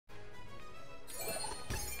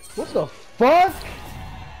What the fuck?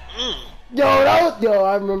 Yo,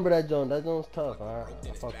 I remember that joint. That joint's tough. Alright,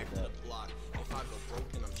 I fuck with that.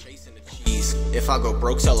 If I go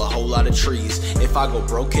broke, sell a whole lot of trees. If I go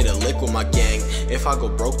broke, hit a lick with my gang. If I go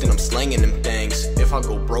broke, then I'm slanging them things. If I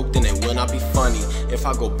go broke, then it will not be funny. If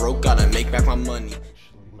I go broke, gotta make back my money.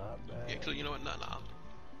 Yeah, cause you know what? Nah.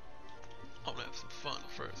 I'm gonna have some fun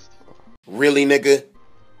first. Really, nigga?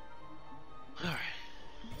 Alright.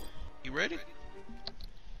 You ready?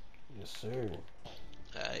 Yes, sir.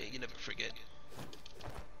 You never forget.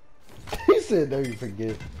 He said, "No, you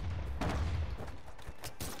forget."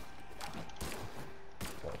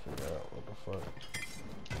 Gotta figure out what the fuck.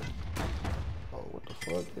 Oh, what the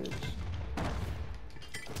fuck is?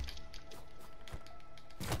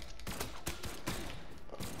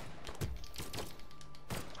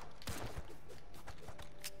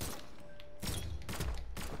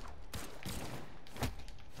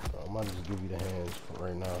 I might just give you the hands for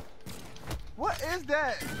right now. What is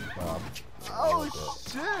that? Oh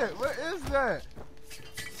shit! What is that?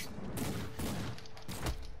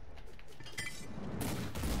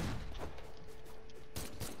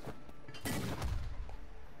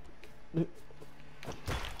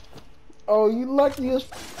 Oh, you lucky as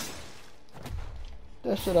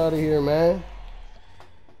that shit out of here, man.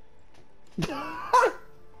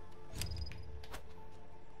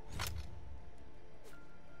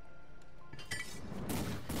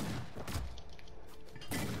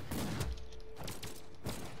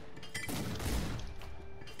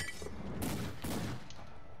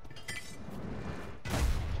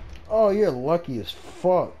 Oh, you're lucky as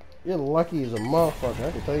fuck. You're lucky as a motherfucker,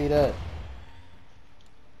 I can tell you that.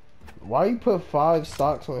 Why you put 5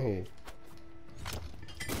 stocks on here?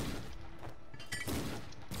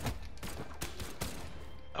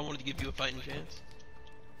 I wanted to give you a fighting chance.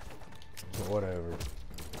 Whatever.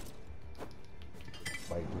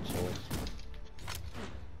 Fighting chance.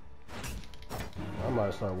 I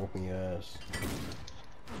might start whooping your ass.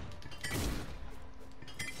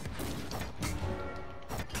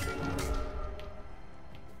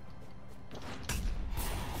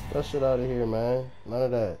 That shit out of here, man. None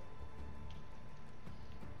of that.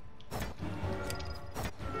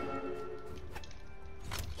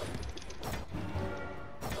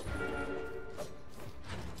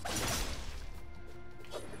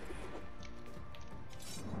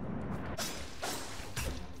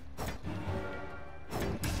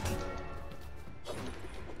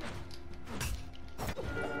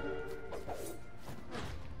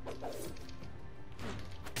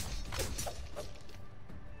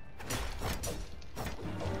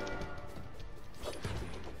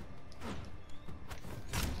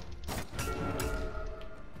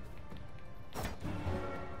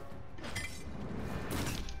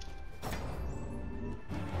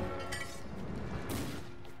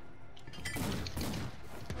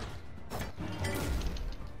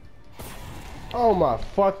 Oh my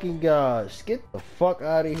fucking gosh. Get the fuck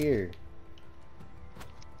out of here.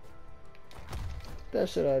 Get that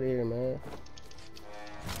shit out of here, man.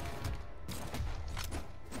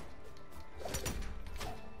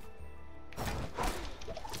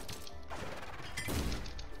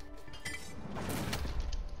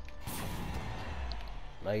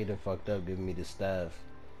 Now you done fucked up giving me the staff.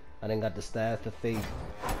 I done got the staff to faith.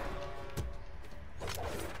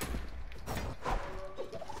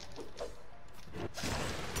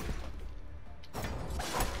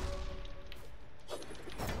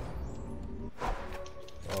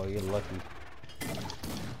 Oh, you're lucky.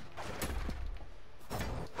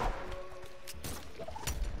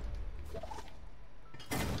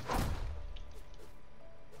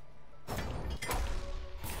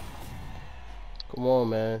 Come on,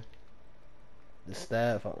 man. The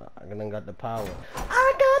staff, I done got the power.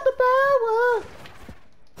 I got the power!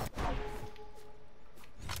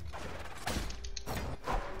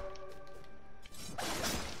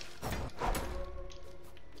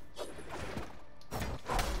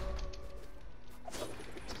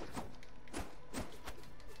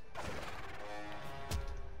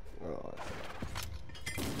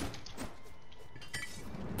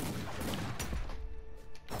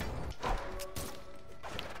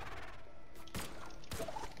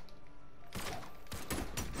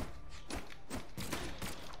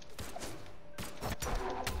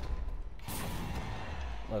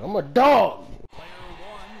 Like, I'm a dog!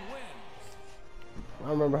 I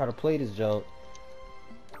remember how to play this junk.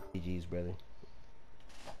 GG's, brother.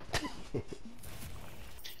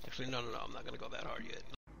 Actually, no, I'm not gonna go that hard yet.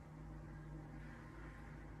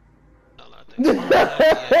 No, not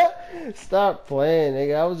yet. Stop playing,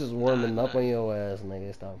 nigga. I was just warming up on your ass,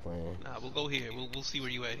 nigga. Stop playing. Nah, we'll go here. We'll see where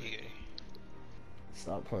you at here.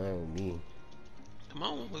 Stop playing with me. Come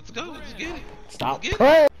on, let's go. Let's get it. Stop Let's get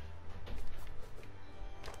playing.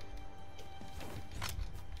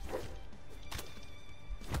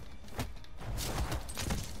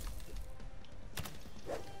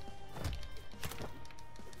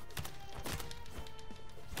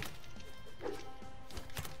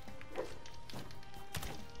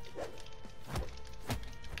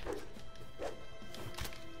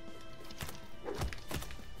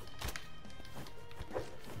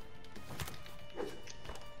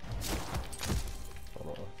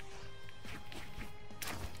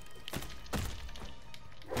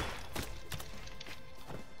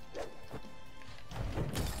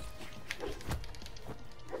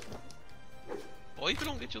 Boy, if you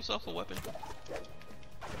don't get yourself a weapon.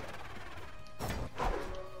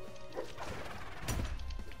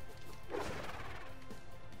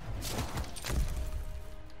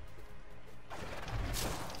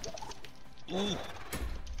 Ooh.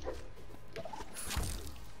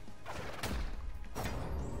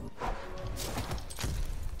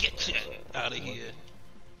 Get you out of here.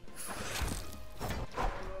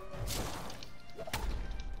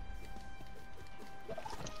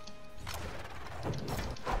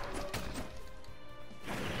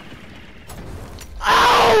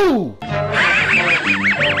 Ow!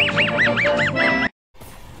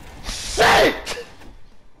 Shit!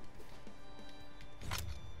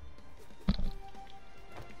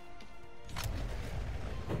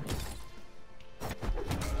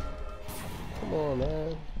 Come on,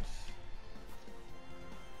 man.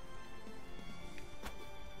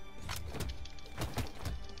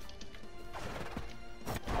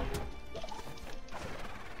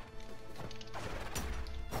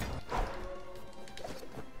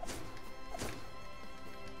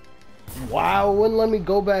 Wow, wouldn't let me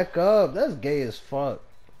go back up. That's gay as fuck.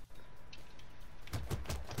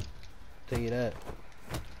 Tell you that.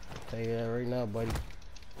 Tell you that right now, buddy.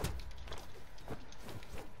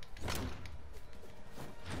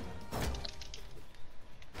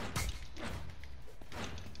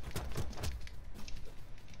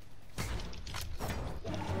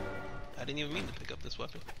 I didn't even mean to pick up this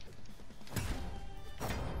weapon.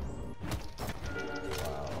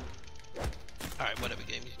 Wow. Alright, whatever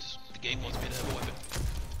game. The game wants me to have a weapon.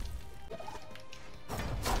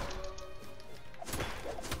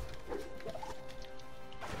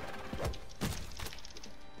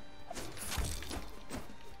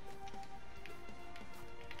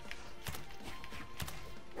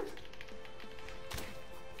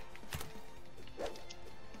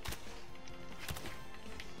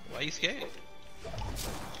 Why you scared?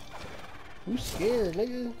 Who's scared,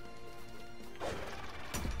 nigga?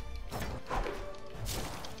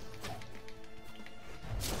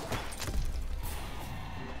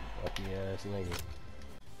 Lucky ass nigga.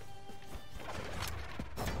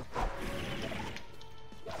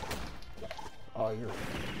 Oh, you're.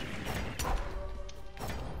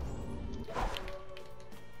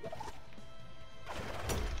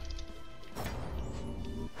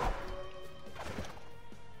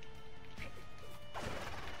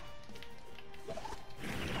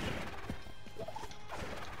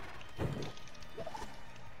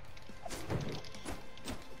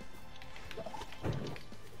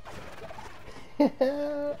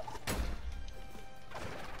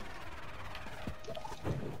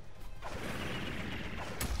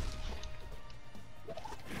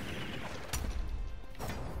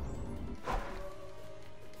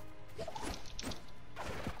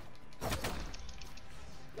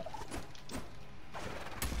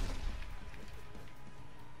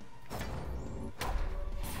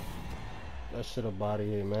 That shit up out of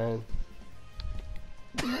here, man.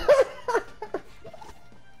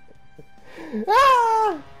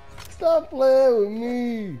 Ah! Stop playing with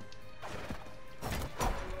me.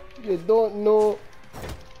 You don't know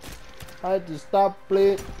how to stop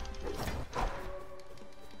playing.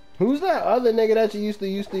 Who's that other nigga that you used to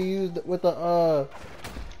use with the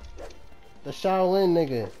Shaolin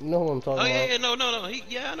nigga? You know who I'm talking about? Oh yeah, no.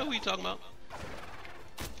 Yeah, I know who you're talking about.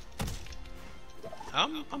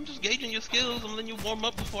 I'm just gauging your skills. I'm letting you warm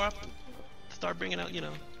up before I start bringing out, you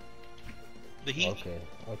know, the heat.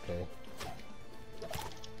 Okay.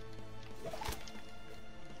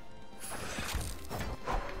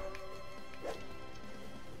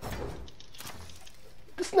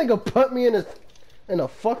 This nigga put me in a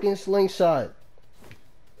fucking slingshot.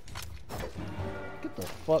 Get the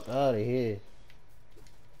fuck out of here.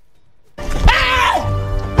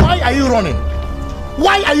 Why are you running?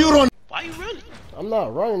 Why are you running? Why you running? I'm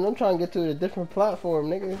not running. I'm trying to get to a different platform,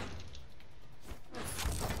 nigga.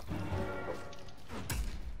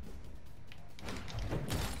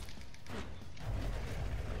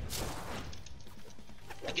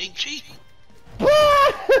 cheat.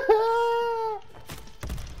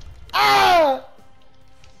 Ah!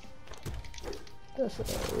 That's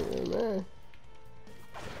it, man.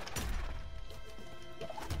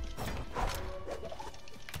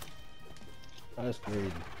 That's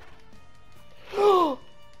greedy.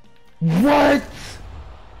 What?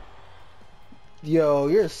 Yo,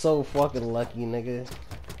 you're so fucking lucky, nigga.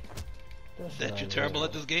 That you're terrible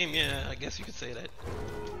at this game? Yeah, I guess you could say that.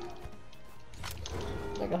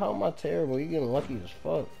 Nigga, how am I terrible? You getting lucky as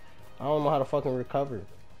fuck. I don't know how to fucking recover.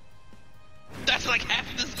 That's like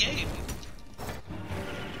half of this game.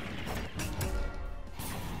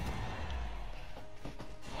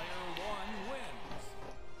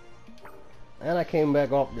 And I came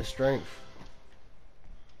back off the strength.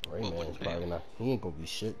 What Rayman's probably not. He ain't gonna be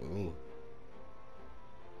shit to me.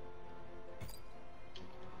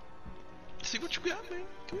 See what you got, man.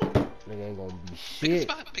 Come on. Nigga ain't gonna be Pick a shit.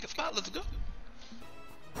 spot. Pick a spot. Let's go.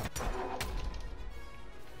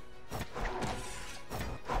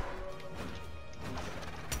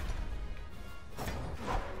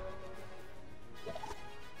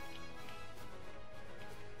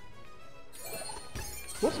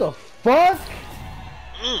 What the fuck?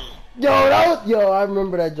 Yo, that was, yo, I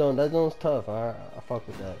remember that joint. That joint's tough. I fuck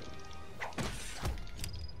with that.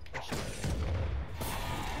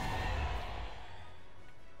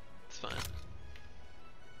 It's fine.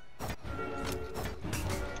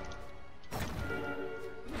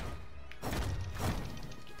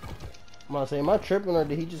 I'm about to say, am I tripping or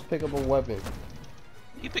did he just pick up a weapon?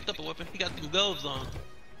 He picked up a weapon. He got them gloves on.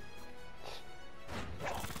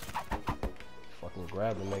 Fucking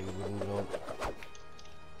grab a nigga with him joint.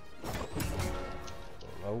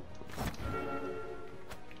 Nope.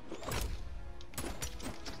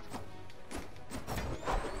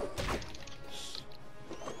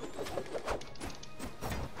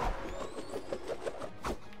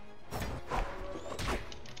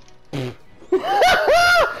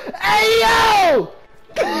 Hey yo!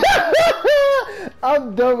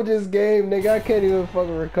 I'm done with this game, nigga. I can't even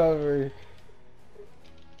fucking recover.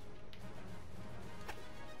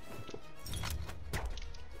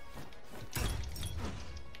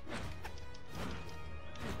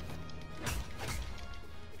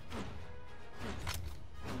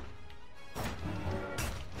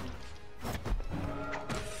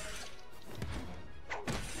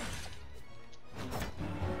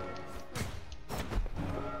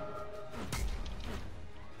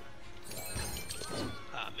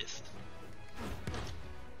 Ah, missed.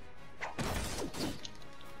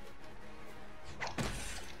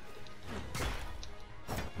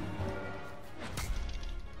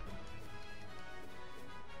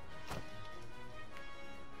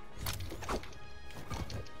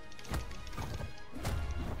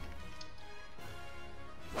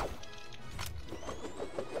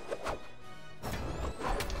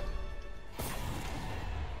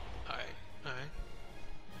 Alright.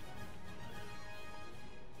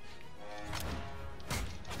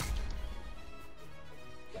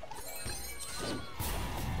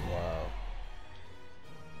 Wow.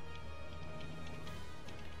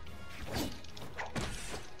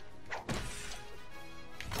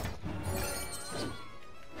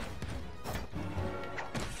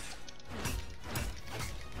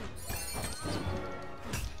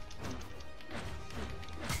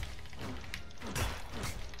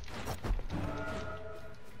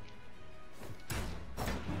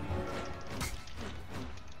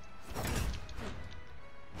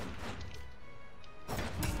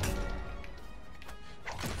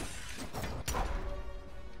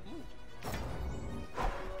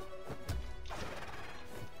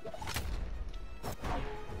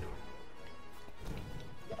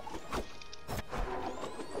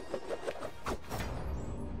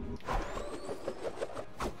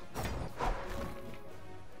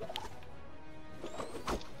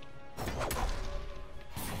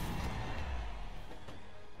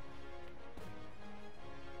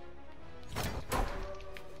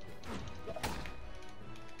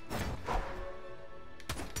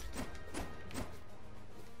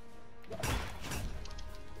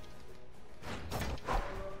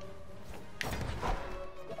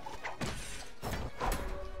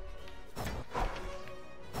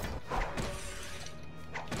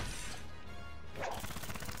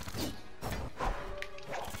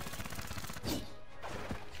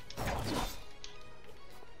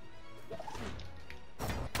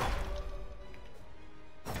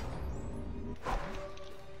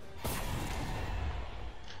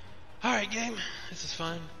 Alright, game. This is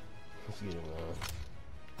fine. Let's get it, man.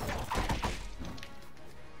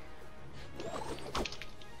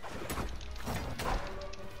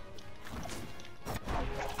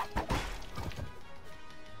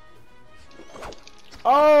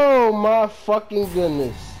 Oh my fucking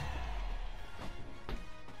goodness.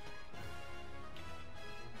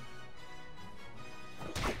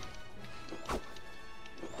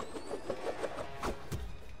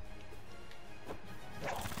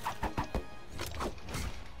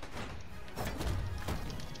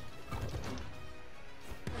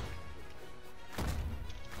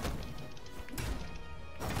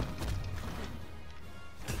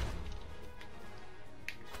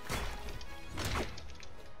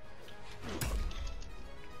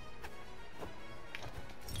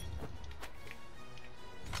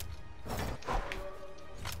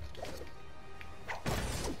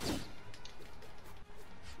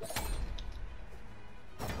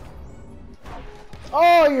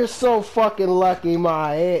 Oh, you're so fucking lucky,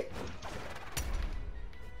 my head.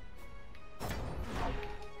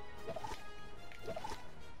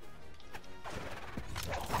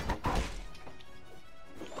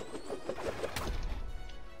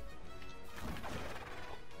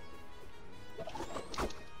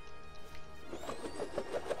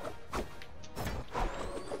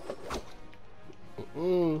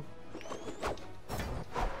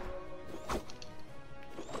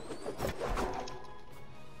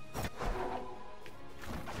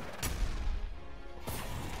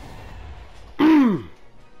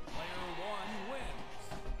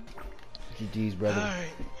 GG's, brother. Alright.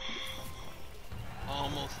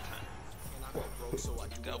 Almost time.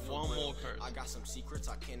 Got one more person. I got some secrets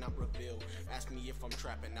I cannot reveal. Ask me if I'm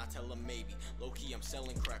trapping, I tell them maybe. Low-key, I'm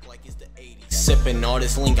selling crack like it's the 80s. Sipping all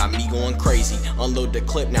this lean got me going crazy. Unload the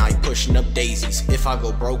clip, now he pushing up daisies. If I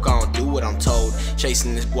go broke, I don't do what I'm told.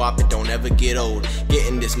 Chasing this guap, it don't ever get old.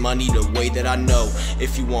 Getting this money the way that I know.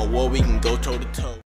 If you want war, we can go toe to toe.